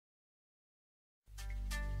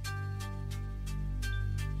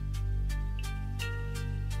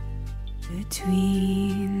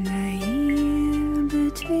Between the year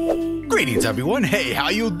between. Greetings everyone, hey, how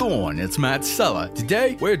you doing? It's Matt Sella.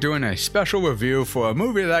 Today, we're doing a special review for a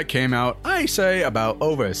movie that came out, I say, about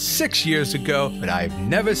over 6 years ago, but I've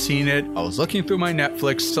never seen it. I was looking through my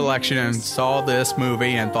Netflix selection and saw this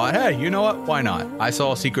movie and thought, hey, you know what, why not? I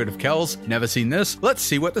saw Secret of Kells, never seen this, let's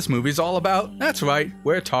see what this movie's all about. That's right,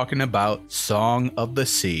 we're talking about Song of the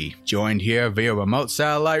Sea. Joined here via remote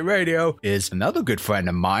satellite radio is another good friend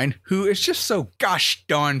of mine who is just so gosh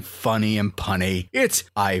darn funny and punny. It's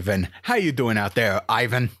Ivan. How you doing out there,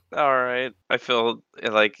 Ivan? All right. I feel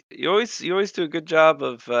like you always do a good job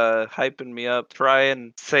of hyping me up. Try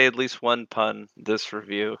and say at least one pun this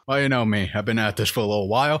review. Well, you know me. I've been at this for a little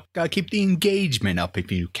while. Gotta keep the engagement up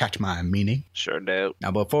if you catch my meaning. Sure do.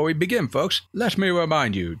 Now, before we begin, folks, let me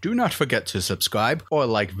remind you, do not forget to subscribe or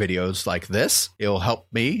like videos like this. It'll help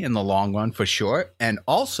me in the long run for sure. And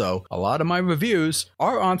also, a lot of my reviews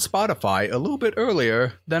are on Spotify a little bit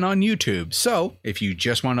earlier than on YouTube. So, if you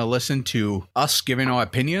just want to listen to us giving our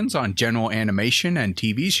opinions on general animation and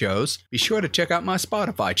TV shows, be sure to check out my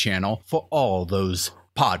Spotify channel for all those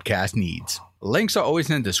podcast needs. Links are always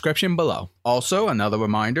in the description below. Also, another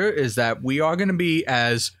reminder is that we are going to be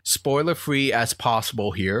as spoiler-free as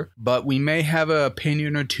possible here, but we may have an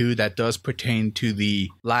opinion or two that does pertain to the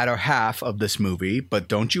latter half of this movie, but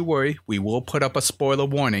don't you worry, we will put up a spoiler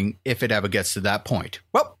warning if it ever gets to that point.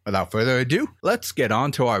 Well, without further ado, let's get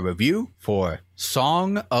on to our review for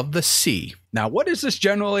Song of the Sea. Now, what is this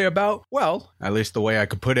generally about? Well, at least the way I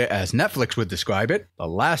could put it as Netflix would describe it, the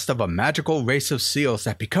last of a magical race of seals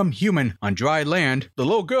that become human on dry land, the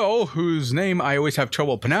little girl, whose name I always have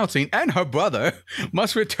trouble pronouncing, and her brother,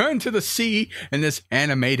 must return to the sea in this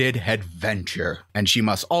animated adventure. And she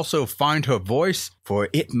must also find her voice, for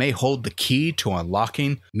it may hold the key to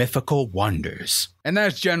unlocking mythical wonders. And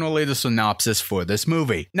that's generally the synopsis for this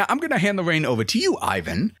movie. Now, I'm going to hand the reign over to you,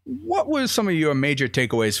 Ivan. What were some of your major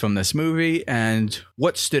takeaways from this movie, and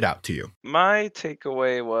what stood out to you? My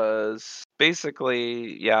takeaway was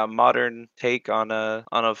basically, a modern take on a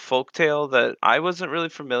folktale that I wasn't really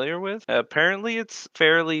familiar with. Apparently, it's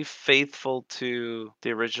fairly faithful to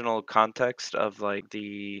the original context of like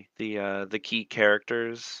the key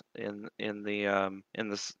characters in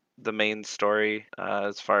the main story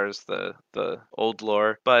as far as the old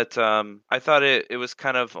lore, but I thought it was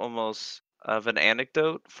kind of almost of an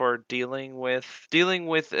anecdote for dealing with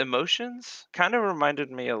emotions. Kind of reminded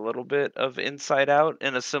me a little bit of Inside Out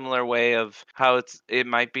in a similar way of how it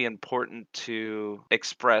might be important to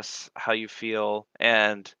express how you feel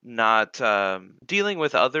and not dealing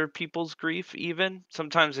with other people's grief. Even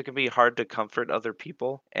sometimes it can be hard to comfort other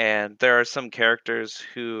people, and there are some characters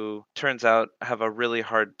who turns out have a really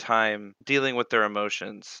hard time dealing with their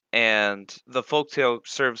emotions, and the folktale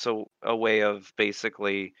serves a way of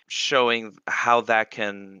basically showing how that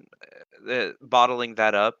can bottling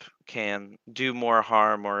that up can do more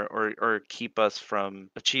harm or keep us from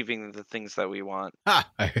achieving the things that we want.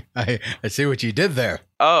 I see what you did there.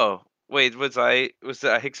 Oh, wait, was I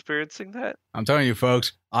experiencing that? I'm telling you,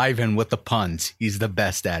 folks, Ivan with the puns. He's the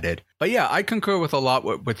best at it. But yeah, I concur with a lot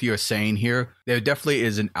what you're saying here. There definitely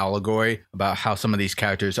is an allegory about how some of these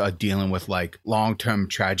characters are dealing with like long-term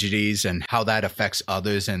tragedies and how that affects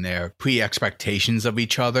others and their pre-expectations of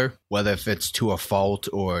each other, whether if it's to a fault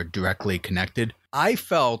or directly connected. I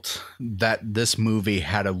felt that this movie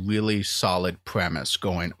had a really solid premise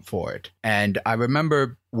going for it. And I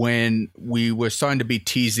remember when we were starting to be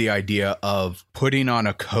teased the idea of putting on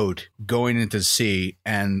a coat, going into the sea,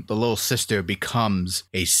 and the little sister becomes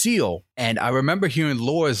a seal. And I remember hearing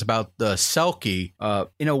lores about the Selkie.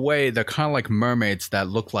 In a way, they're kind of like mermaids that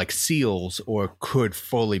look like seals or could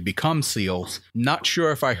fully become seals. Not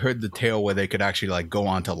sure if I heard the tale where they could actually like go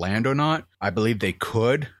onto land or not. I believe they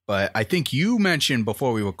could, but I think you mentioned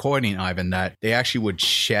before we were recording, Ivan, that they actually would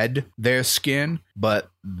shed their skin, but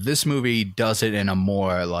this movie does it in a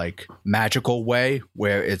more like magical way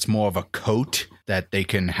where it's more of a coat that they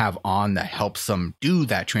can have on that helps them do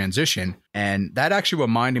that transition. And that actually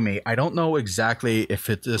reminded me, I don't know exactly if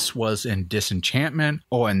this was in Disenchantment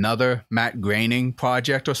or another Matt Groening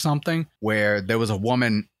project or something, where there was a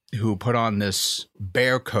woman who put on this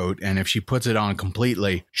bear coat, and if she puts it on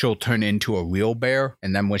completely, she'll turn into a real bear,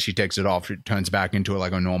 and then when she takes it off, it turns back into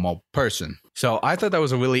like a normal person. So I thought that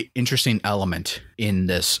was a really interesting element in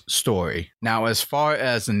this story. Now, as far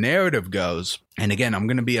as the narrative goes, and again, I'm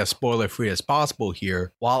going to be as spoiler-free as possible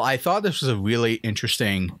here. While I thought this was a really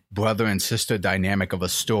interesting brother and sister dynamic of a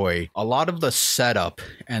story, a lot of the setup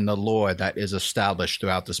and the lore that is established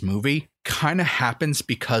throughout this movie kind of happens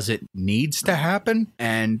because it needs to happen.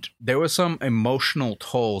 And there were some emotional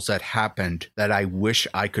tolls that happened that I wish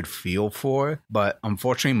I could feel for. But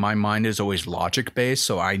unfortunately, my mind is always logic-based,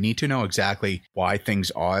 so I need to know exactly why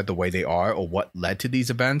things are the way they are or what led to these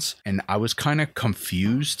events. And I was kind of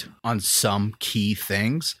confused on some key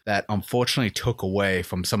things that unfortunately took away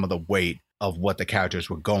from some of the weight of what the characters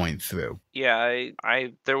were going through. Yeah,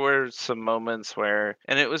 I there were some moments where,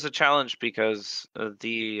 and it was a challenge because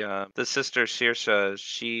the sister Saoirse,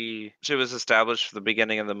 she was established from the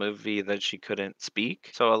beginning of the movie that she couldn't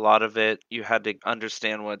speak, so a lot of it you had to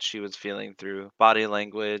understand what she was feeling through body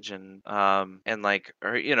language and like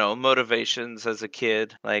her, you know, motivations as a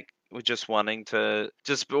kid, like just wanting to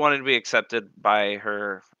be accepted by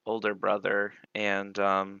her older brother and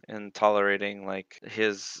tolerating like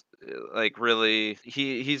his like really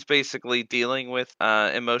he's basically dealing with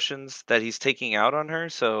emotions that he's taking out on her,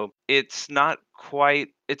 so it's not quite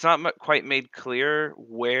made clear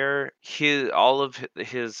where all of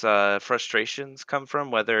his frustrations come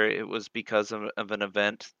from, whether it was because of an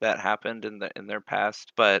event that happened in their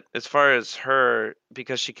past. But as far as her,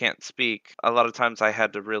 because she can't speak, a lot of times I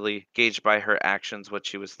had to really gauge by her actions what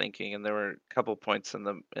she was thinking, and there were a couple points in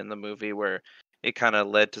the movie where it kind of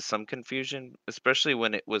led to some confusion, especially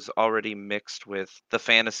when it was already mixed with the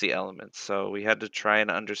fantasy elements. So we had to try and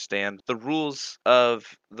understand the rules of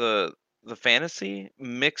the fantasy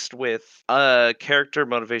mixed with character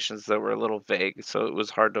motivations that were a little vague, so it was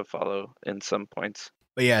hard to follow in some points.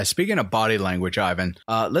 But yeah, speaking of body language, Ivan,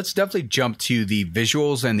 let's definitely jump to the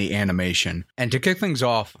visuals and the animation. And to kick things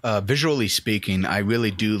off, visually speaking, I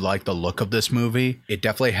really do like the look of this movie. It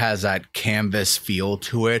definitely has that canvas feel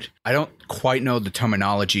to it. I don't quite know the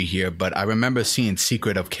terminology here, but I remember seeing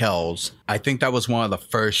Secret of Kells. I think that was one of the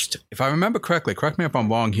first, if I remember correctly, correct me if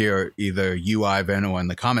I'm wrong here, either you, Ivan, or in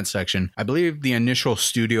the comment section. I believe the initial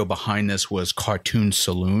studio behind this was Cartoon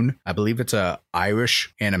Saloon. I believe it's a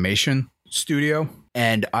Irish animation studio.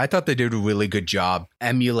 And I thought they did a really good job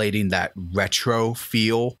emulating that retro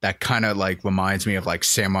feel that kind of like reminds me of like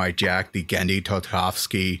Samurai Jack, the Genndy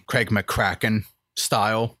Tartakovsky, Craig McCracken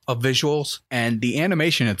style of visuals. And the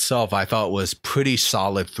animation itself, I thought, was pretty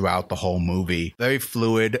solid throughout the whole movie. Very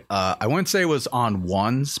fluid. I wouldn't say it was on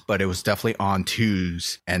ones, but it was definitely on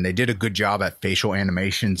twos. And they did a good job at facial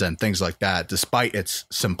animations and things like that, despite its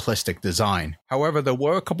simplistic design. However, there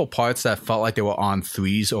were a couple parts that felt like they were on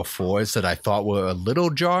threes or fours that I thought were a little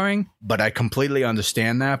jarring, but I completely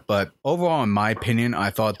understand that. But overall, in my opinion,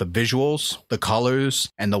 I thought the visuals, the colors,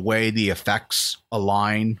 and the way the effects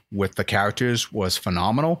align with the characters was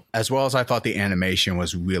phenomenal, as well as I thought the animation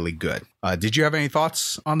was really good. Did you have any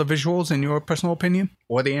thoughts on the visuals in your personal opinion,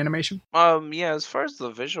 or the animation? Yeah, as far as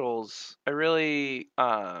the visuals, I really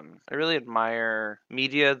admire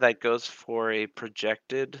media that goes for a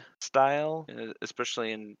projected style,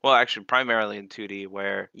 especially actually primarily in 2D,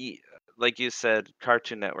 where like you said,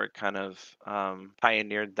 Cartoon Network kind of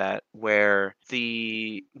pioneered that, where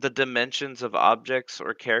the dimensions of objects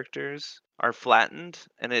or characters are flattened,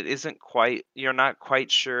 and you're not quite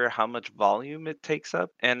sure how much volume it takes up,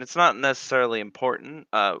 and it's not necessarily important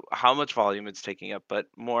how much volume it's taking up, but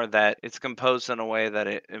more that it's composed in a way that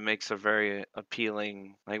it makes a very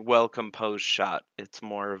appealing, like well composed shot. It's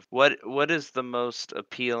more of what is the most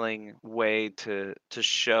appealing way to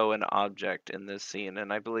show an object in this scene.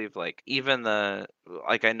 And I believe like even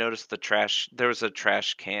I noticed there was a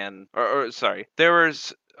trash can, or sorry, there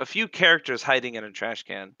was a few characters hiding in a trash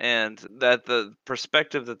can, and that the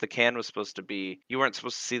perspective that the can was supposed to be, you weren't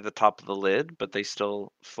supposed to see the top of the lid, but they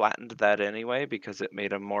still flattened that anyway because it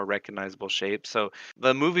made a more recognizable shape. So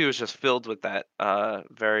the movie was just filled with that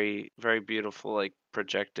very, very beautiful, like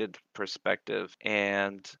projected perspective,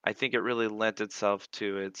 and I think it really lent itself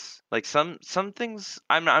to its like some things.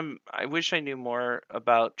 I wish I knew more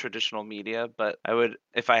about traditional media, but I would,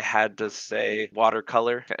 if I had to say,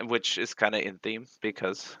 watercolor, which is kind of in theme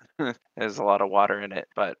because there's a lot of water in it.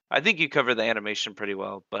 But I think you covered the animation pretty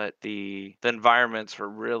well. But the environments were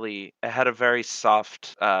really, it had a very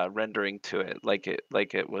soft rendering to it, like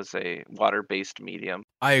it was a water-based medium.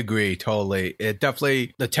 I agree totally. It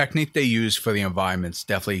definitely, the technique they used for the environments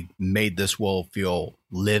definitely made this world feel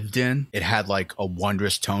lived in. It had like a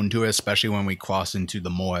wondrous tone to it, especially when we cross into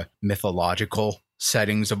the more mythological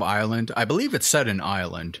settings of Ireland. I believe it's set in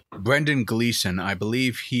Ireland. Brendan Gleeson, I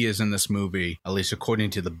believe he is in this movie, at least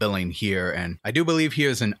according to the billing here, and I do believe he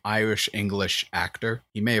is an Irish-English actor.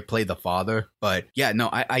 He may have played the father, but yeah, no,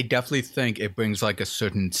 I definitely think it brings like a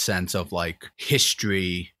certain sense of like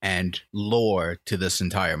history and lore to this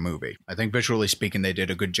entire movie. I think visually speaking, they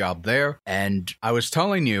did a good job there. And I was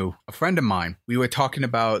telling you, a friend of mine, we were talking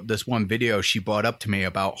about this one video she brought up to me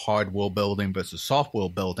about hard world building versus soft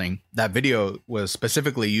world building. That video was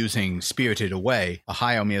specifically using Spirited Away, a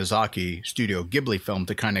Hayao Miyazaki Studio Ghibli film,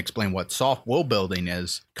 to kind of explain what soft world building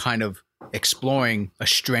is, kind of exploring a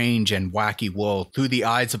strange and wacky world through the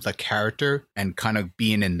eyes of the character and kind of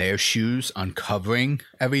being in their shoes, uncovering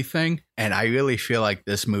everything. And I really feel like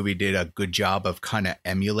this movie did a good job of kind of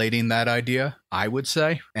emulating that idea, I would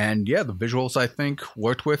say. And yeah, the visuals, I think,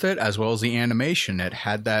 worked with it, as well as the animation. It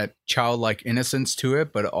had that childlike innocence to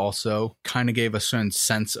it, but also kind of gave a certain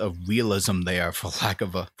sense of realism there,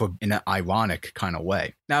 in an ironic kind of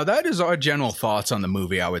way. Now, that is our general thoughts on the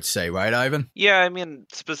movie, I would say, right, Ivan? Yeah, I mean,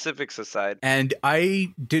 specifics aside. And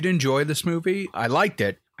I did enjoy this movie. I liked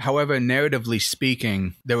it. However, narratively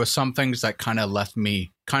speaking, there were some things that kind of left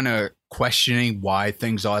me kind of questioning why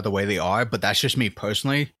things are the way they are, but that's just me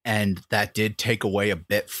personally. And that did take away a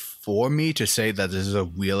bit for me to say that this is a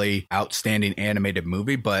really outstanding animated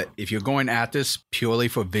movie. But if you're going at this purely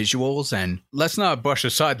for visuals, and let's not brush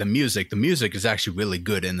aside the music is actually really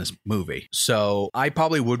good in this movie. So I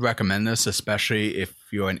probably would recommend this, especially if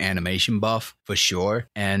you're an animation buff, for sure.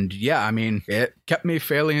 And yeah, I mean, it kept me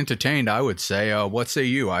fairly entertained, I would say. What say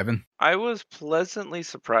you, Ivan? I was pleasantly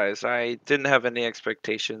surprised. I didn't have any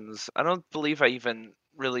expectations. I don't believe I even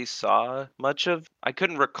really saw much of. I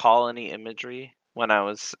couldn't recall any imagery when I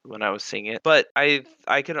was seeing it. But I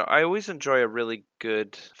always enjoy a really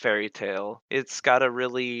good fairy tale. It's got a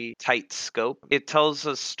really tight scope. It tells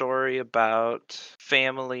a story about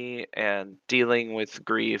family and dealing with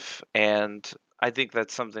grief, and I think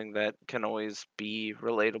that's something that can always be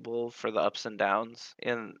relatable for the ups and downs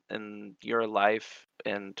in your life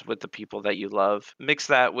and with the people that you love. Mix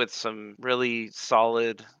that with some really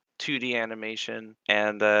solid 2D animation,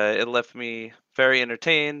 and it left me very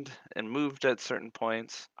entertained and moved at certain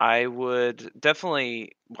points. I would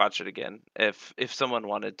definitely watch it again if someone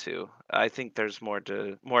wanted to. I think there's more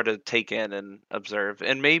to take in and observe,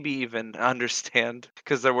 and maybe even understand,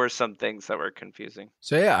 because there were some things that were confusing.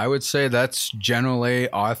 So yeah, I would say that's generally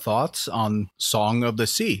our thoughts on Song of the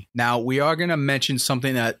Sea. Now, we are going to mention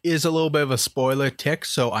something that is a little bit of a spoiler tick,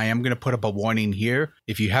 so I am going to put up a warning here.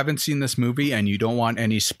 If you haven't seen this movie and you don't want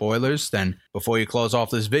any spoilers, then before you close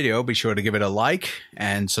off this video, be sure to give it a like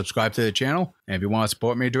and subscribe to the channel. And if you want to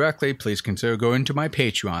support me directly, please consider going to my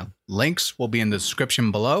Patreon. Links will be in the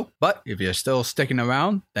description below. But if you're still sticking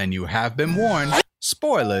around, then you have been warned.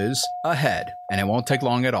 Spoilers ahead. And it won't take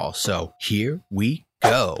long at all. So here we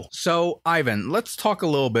go. So, Ivan, let's talk a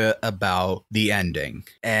little bit about the ending.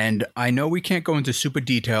 And I know we can't go into super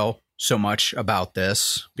detail so much about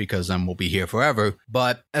this because then we'll be here forever.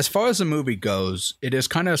 But as far as the movie goes, it is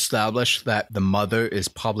kind of established that the mother is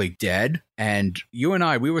probably dead. And you and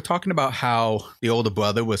I, we were talking about how the older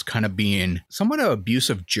brother was kind of being somewhat an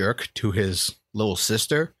abusive jerk to his little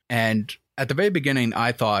sister. And at the very beginning,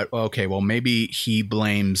 I thought, okay, well, maybe he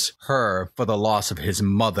blames her for the loss of his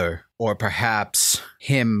mother, or perhaps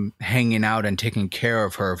him hanging out and taking care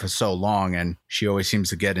of her for so long and she always seems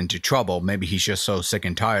to get into trouble. Maybe he's just so sick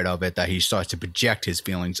and tired of it that he starts to project his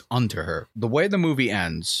feelings onto her. The way the movie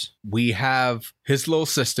ends, we have his little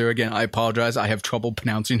sister. Again, I apologize, I have trouble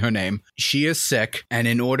pronouncing her name. She is sick, and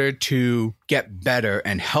in order to get better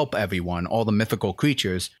and help everyone, all the mythical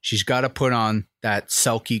creatures, she's got to put on that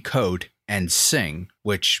Selkie coat and sing,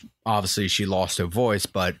 which obviously she lost her voice,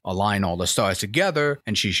 but align all the stars together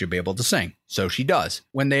and she should be able to sing. So she does.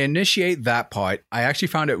 When they initiate that part, I actually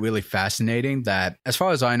found it really fascinating that, as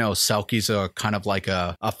far as I know, Selkies are kind of like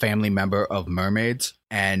a family member of mermaids.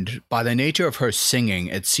 And by the nature of her singing,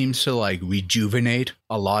 it seems to like rejuvenate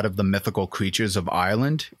a lot of the mythical creatures of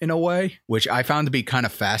Ireland in a way, which I found to be kind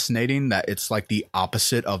of fascinating, that it's like the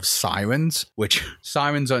opposite of sirens, which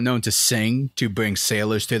sirens are known to sing to bring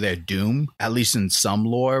sailors to their doom, at least in some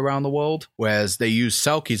lore around the world, whereas they use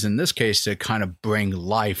Selkies in this case to kind of bring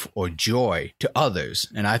life or joy to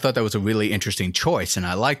others. And I thought that was a really interesting choice, and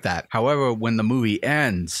I like that. However, when the movie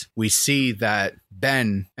ends, we see that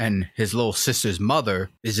Ben and his little sister's mother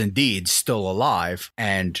is indeed still alive.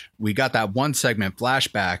 And we got that one segment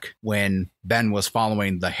flashback when Ben was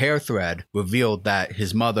following the hair thread, revealed that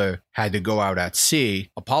his mother had to go out at sea,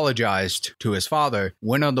 apologized to his father,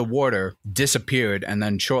 went underwater, disappeared, and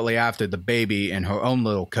then shortly after, the baby in her own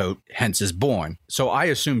little coat, hence is born. So I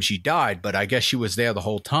assume she died, but I guess she was there the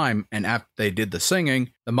whole time, and after they did the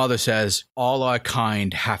singing, the mother says, "All our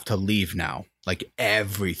kind have to leave now." Like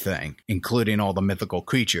everything, including all the mythical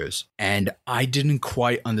creatures. And I didn't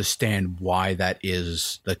quite understand why that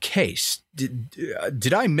is the case.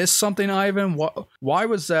 Did I miss something, Ivan? Why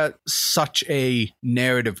was that such a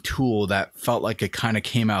narrative tool that felt like it kind of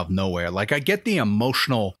came out of nowhere? Like, I get the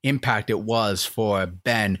emotional impact it was for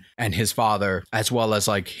Ben and his father, as well as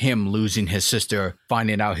like him losing his sister,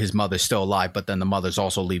 finding out his mother's still alive, but then the mother's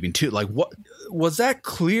also leaving too. Like, what was that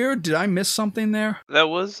clear? Did I miss something there? That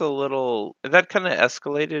was a little, that kind of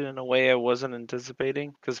escalated in a way I wasn't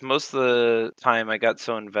anticipating, because most of the time I got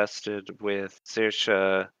so invested with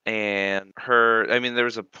Saoirse and her. I mean, there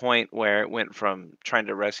was a point where it went from trying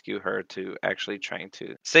to rescue her to actually trying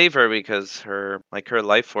to save her because her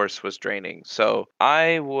life force was draining. So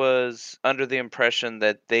I was under the impression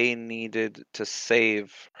that they needed to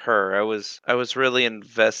save her. I was really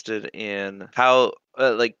invested in how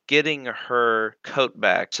getting her coat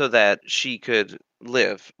back so that she could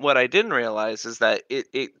live. What I didn't realize is that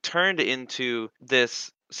it turned into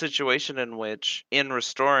this situation in which, in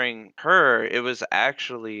restoring her, it was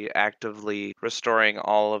actually actively restoring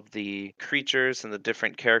all of the creatures and the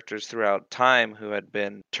different characters throughout time who had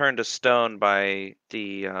been turned to stone by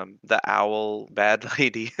the owl bad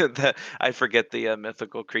lady. I forget the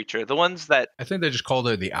mythical creature. The ones that, I think they just called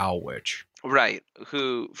her the Owl Witch. right,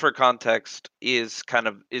 who, for context, is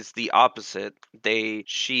the opposite.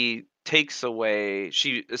 She takes away,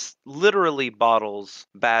 she literally bottles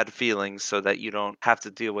bad feelings so that you don't have to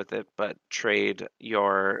deal with it, but trade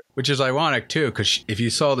your... Which is ironic too, because if you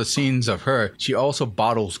saw the scenes of her, she also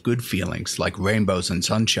bottles good feelings like rainbows and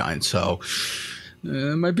sunshine. So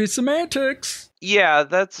it might be semantics. Yeah,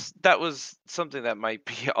 that was something that might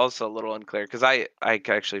be also a little unclear, because I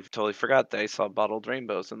actually totally forgot that I saw bottled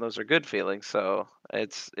rainbows, and those are good feelings. So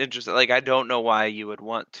it's interesting. Like, I don't know why you would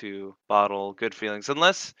want to bottle good feelings,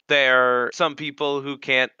 unless there are some people who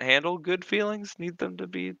can't handle good feelings, need them to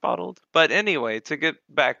be bottled. But anyway, to get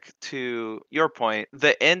back to your point,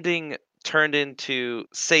 the ending turned into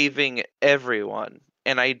saving everyone.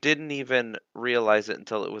 And I didn't even realize it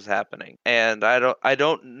until it was happening. And I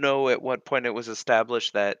don't know at what point it was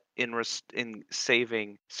established that in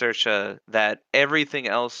saving Saoirse, that everything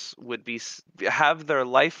else would have their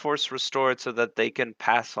life force restored so that they can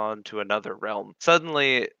pass on to another realm.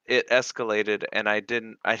 Suddenly it escalated, and I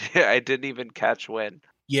didn't even catch when.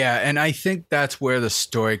 Yeah, and I think that's where the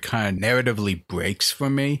story kind of narratively breaks for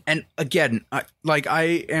me. And again,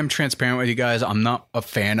 I am transparent with you guys. I'm not a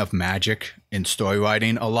fan of magic in story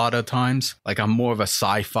writing a lot of times. Like, I'm more of a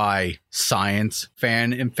sci-fi science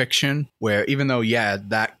fan in fiction, where even though, yeah,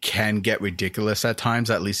 that can get ridiculous at times,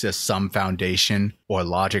 at least there's some foundation or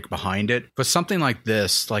logic behind it. For something like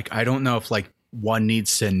this, like, I don't know if one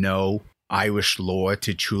needs to know Irish lore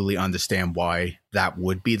to truly understand why that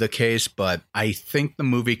would be the case, but I think the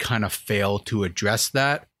movie kind of failed to address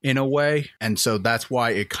that in a way, and so that's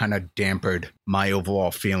why it kind of dampened my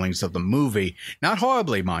overall feelings of the movie. Not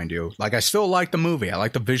horribly, mind you. Like, I still like the movie. I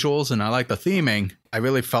like the visuals and I like the theming. I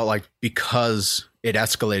really felt like because it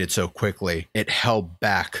escalated so quickly, it held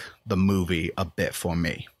back the movie a bit for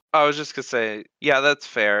me. I was just gonna say, yeah, that's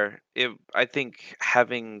fair. I think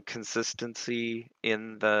having consistency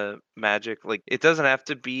in the magic, like, it doesn't have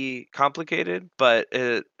to be complicated, but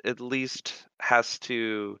it at least has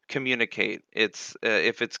to communicate. It's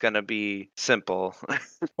if it's gonna be simple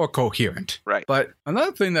or coherent, right? But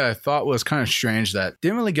another thing that I thought was kind of strange that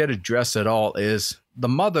didn't really get addressed at all is the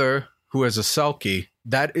mother, who is a Selkie.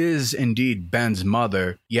 That is indeed Ben's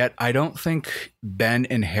mother, yet I don't think Ben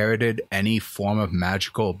inherited any form of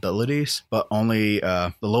magical abilities, but only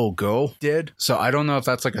the little girl did. So I don't know if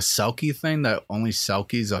that's like a Selkie thing, that only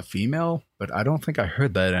Selkies are female, but I don't think I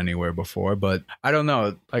heard that anywhere before. But I don't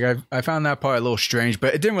know. Like, I found that part a little strange,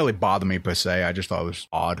 but it didn't really bother me per se. I just thought it was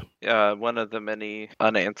odd. One of the many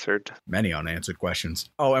unanswered questions.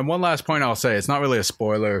 Oh, and one last point I'll say, it's not really a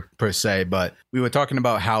spoiler per se, but we were talking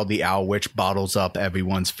about how the Owl Witch bottles up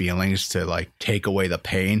everyone's feelings to like take away the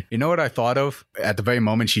pain. You know what I thought of at the very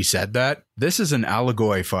moment she said that? This is an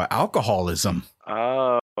allegory for alcoholism.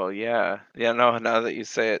 Oh. Oh yeah. Yeah, no, now that you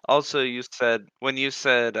say it. Also, when you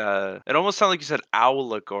said it almost sounded like you said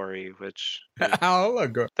allegory, which Oh,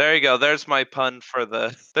 look. there you go. There's my pun for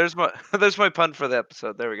the there's my pun for the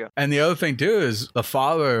episode. There we go. And the other thing too is the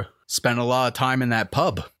father spent a lot of time in that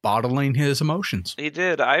pub bottling his emotions. He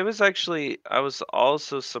did. I was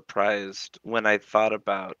also surprised when I thought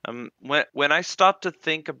about when I stopped to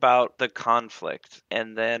think about the conflict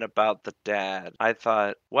and then about the dad. I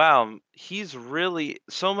thought, wow, he's really,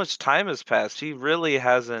 so much time has passed. He really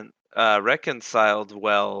hasn't reconciled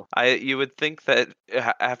well. You would think that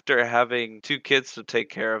after having 2 kids to take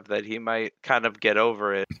care of, that he might kind of get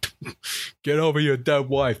over it. Get over your dead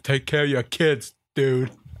wife. Take care of your kids,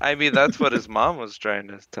 dude. I mean, that's what his mom was trying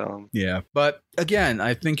to tell him. Yeah, but again,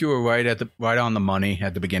 I think you were right on the money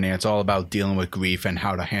at the beginning. It's all about dealing with grief and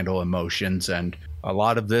how to handle emotions, and a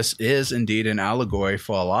lot of this is indeed an allegory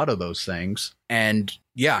for a lot of those things. And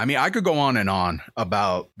yeah, I mean, I could go on and on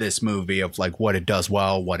about this movie of like what it does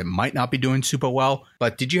well, what it might not be doing super well.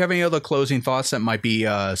 But did you have any other closing thoughts that might be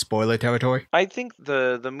spoiler territory? I think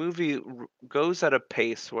the movie goes at a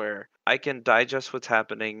pace where I can digest what's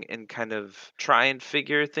happening and kind of try and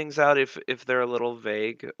figure things out if they're a little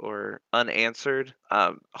vague or unanswered.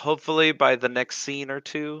 Hopefully by the next scene or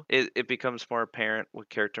two, it becomes more apparent what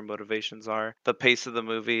character motivations are. The pace of the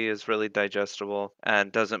movie is really digestible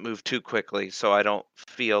and doesn't move too quickly, so I don't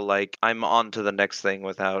feel like I'm on to the next thing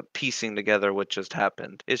without piecing together what just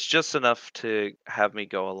happened. It's just enough to have me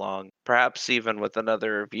go along. Perhaps even with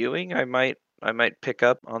another viewing, I might pick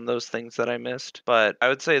up on those things that I missed. But I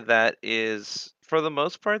would say that is, for the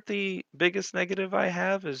most part, the biggest negative I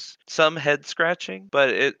have is some head scratching, but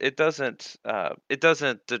it doesn't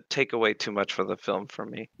take away too much for the film for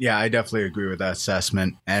me. Yeah, I definitely agree with that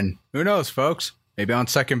assessment. And who knows, folks? Maybe on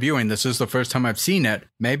second viewing, this is the first time I've seen it.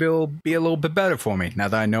 Maybe it'll be a little bit better for me. Now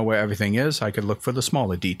that I know where everything is, I could look for the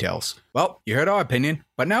smaller details. Well, you heard our opinion,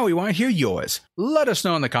 but now we want to hear yours. Let us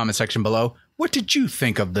know in the comment section below. What did you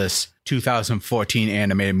think of this 2014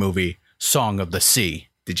 animated movie, Song of the Sea?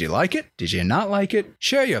 Did you like it? Did you not like it?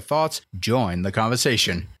 Share your thoughts. Join the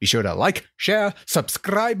conversation. Be sure to like, share,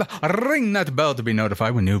 subscribe, ring that bell to be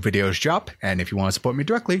notified when new videos drop. And if you want to support me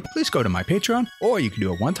directly, please go to my Patreon, or you can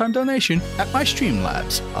do a one-time donation at my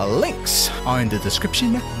Streamlabs. Links are in the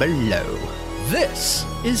description below. This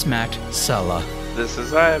is Matt Sella. This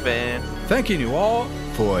is Ivan. Thanking you all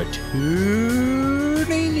for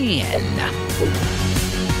tuning in.